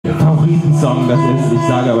diesen Song das ist. Ich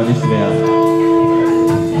sage aber nicht wer.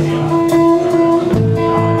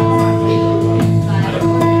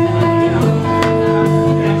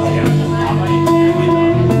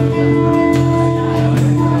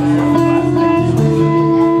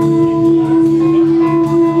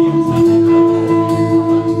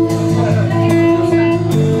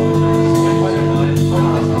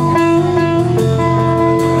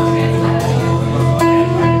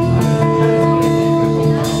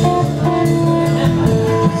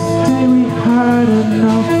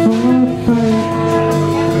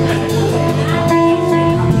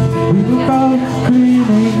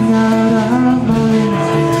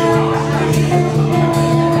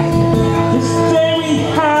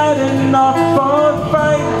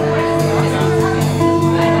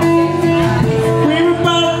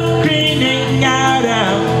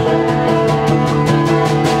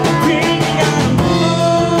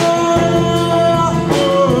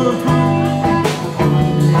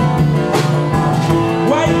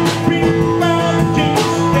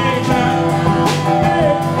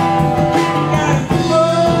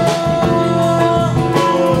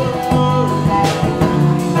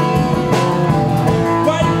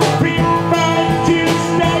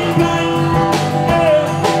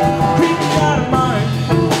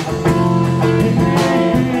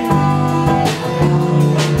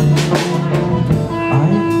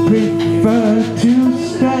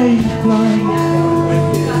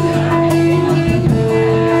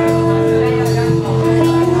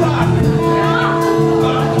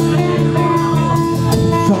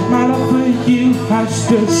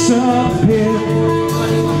 Disappear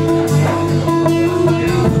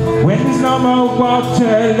when there's no more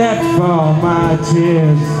water left for my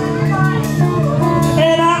tears,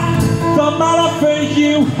 and I thought my love for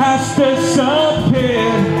you has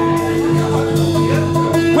disappeared.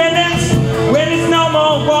 When there's no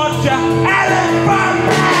more water, I live for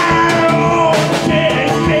my own tears.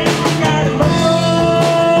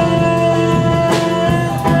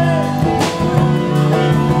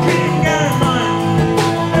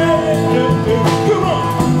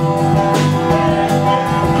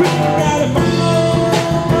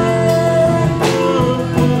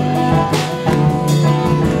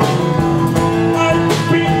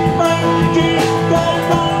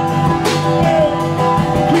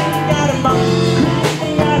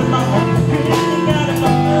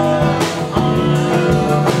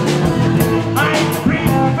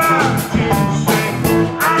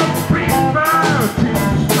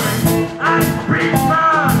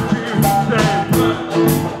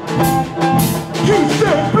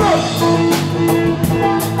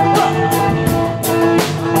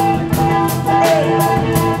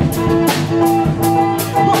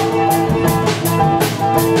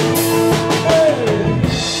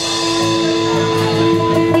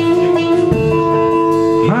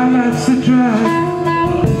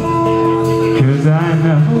 Cause I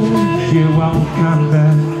know you won't come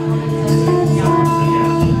back.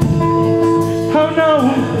 Oh no,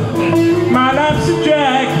 my life's a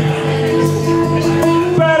drag,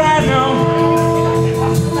 but I know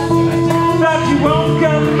that you won't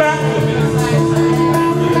come back.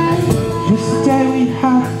 Yesterday we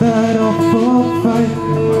had that awful fight.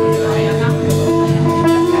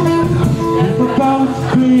 We were both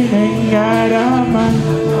cleaning out our minds.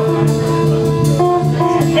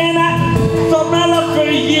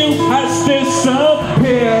 You has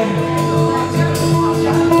disappeared.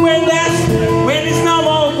 When there's no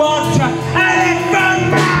more water, I live for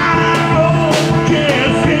my own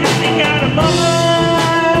tears. Cleaning out of my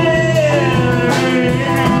mind.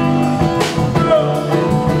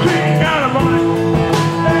 Cleaning out of my mind.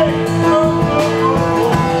 Hey, oh, oh,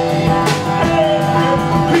 oh. Hey,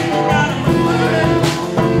 cleaning out of my mind.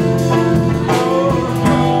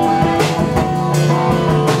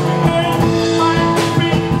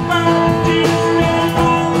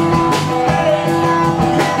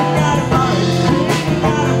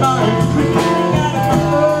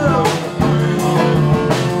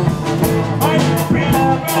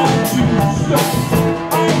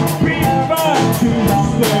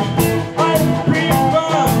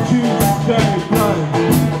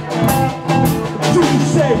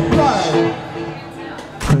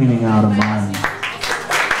 Cleaning out of mine.